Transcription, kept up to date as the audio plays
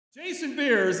Jason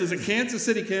Beers is a Kansas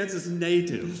City, Kansas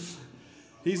native.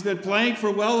 He's been playing for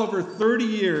well over 30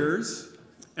 years.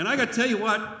 And I got to tell you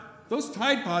what, those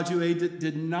Tide Pods you ate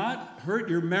did not hurt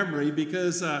your memory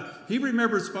because he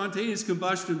remembered Spontaneous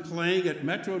Combustion playing at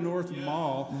Metro North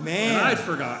Mall. Man. And I'd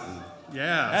forgotten.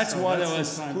 Yeah. That's one that was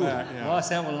some time cool. back. Yeah. Lost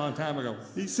that one a long time ago.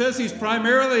 He says he's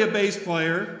primarily a bass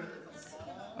player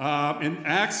in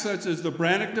acts such as the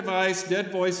Brannock Device,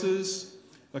 Dead Voices,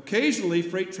 occasionally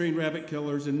Freight Train Rabbit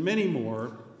Killers, and many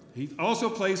more. He also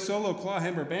plays solo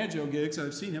clawhammer banjo gigs.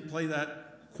 I've seen him play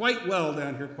that quite well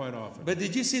down here quite often. But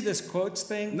did you see this quotes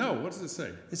thing? No, what does it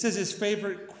say? It says his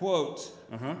favorite quote.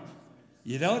 Uh-huh.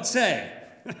 You don't say.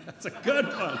 That's a good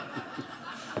one.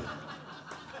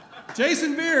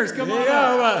 Jason Beers, come on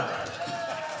up.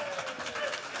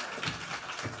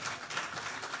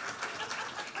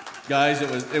 Guys,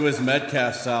 it was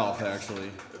Metcalf South,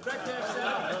 actually. Metcalf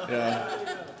South. Yeah.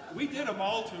 We did a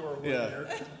mall tour one year.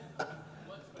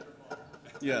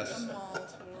 Yes.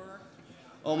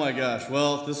 Oh my gosh.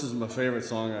 Well, this is my favorite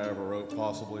song I ever wrote,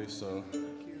 possibly. So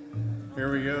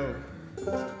here we go.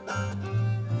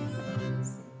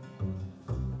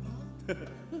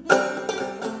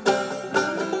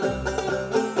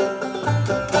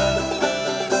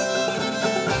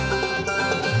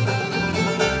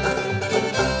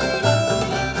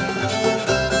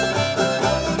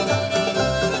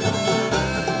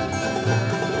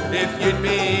 If you'd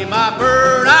be my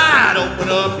bird, I'd open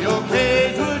up your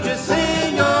cage. Would you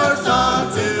sing your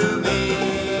song to me?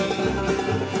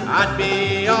 I'd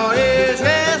be your ears,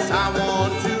 yes, I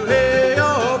want to hear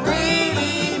your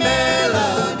pretty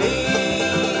melody.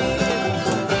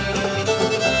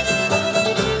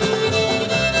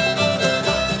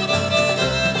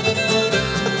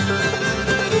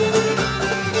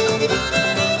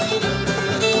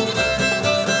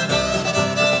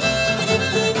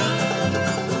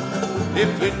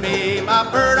 If you'd be my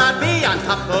bird, I'd be on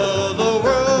top of the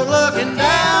world, looking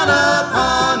down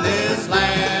upon this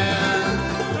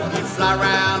land. You'd fly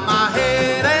around my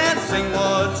head and sing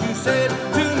what you said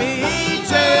to me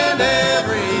each and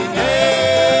every day.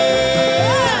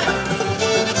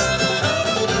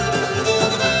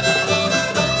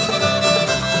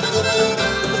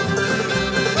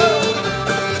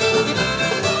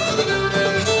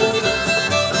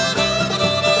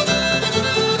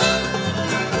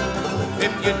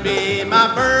 If you'd be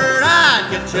my bird, I'd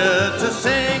get you to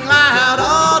sing loud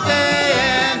all day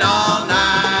and all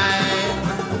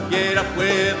night. Get up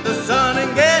with the sun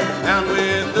and get down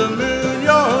with the moon.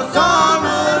 Your song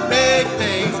would make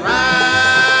things right.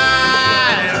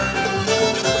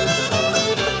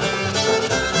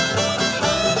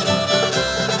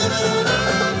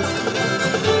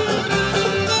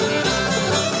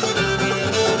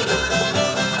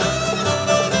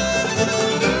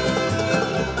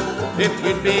 If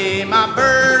you'd be my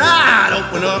bird, I'd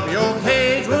open up your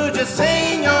cage. Would you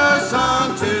sing your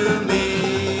song to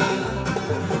me?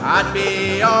 I'd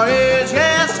be your ears,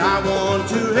 yes, I want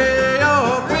to hear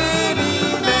your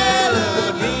pretty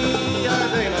melody. I'll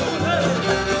take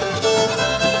another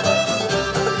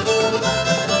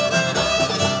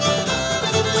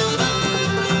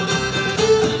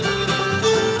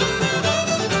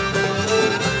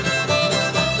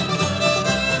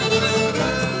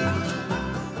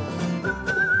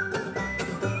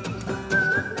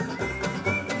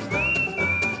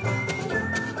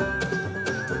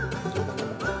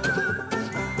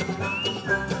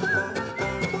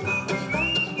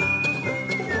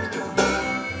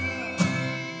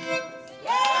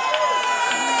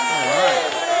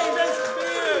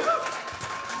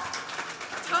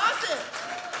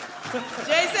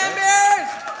Jason Beers!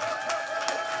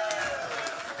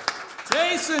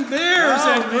 Jason Beers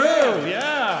and crew,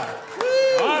 yeah.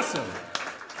 Woo. Awesome.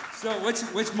 So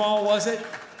which mall was it?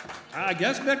 I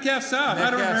guess Metcalf South. I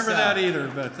don't Metcalf remember South. that either,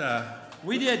 but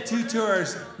We did 2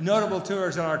 tours, notable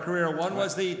tours in our career. One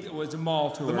was the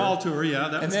mall tour. the mall tour, yeah.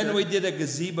 That And was then good. we did a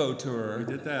gazebo tour. We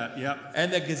did that, yep.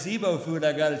 And the gazebo food,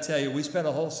 I got to tell you, we spent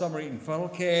a whole summer eating funnel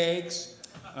cakes,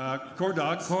 Corn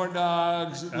dogs. corn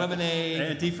dogs, lemonade,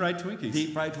 And deep fried Twinkies.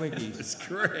 deep fried Twinkies. It's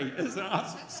great. It's an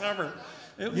awesome summer.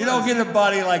 You don't get a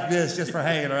body like this just for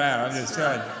hanging around, I'm just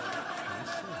telling you.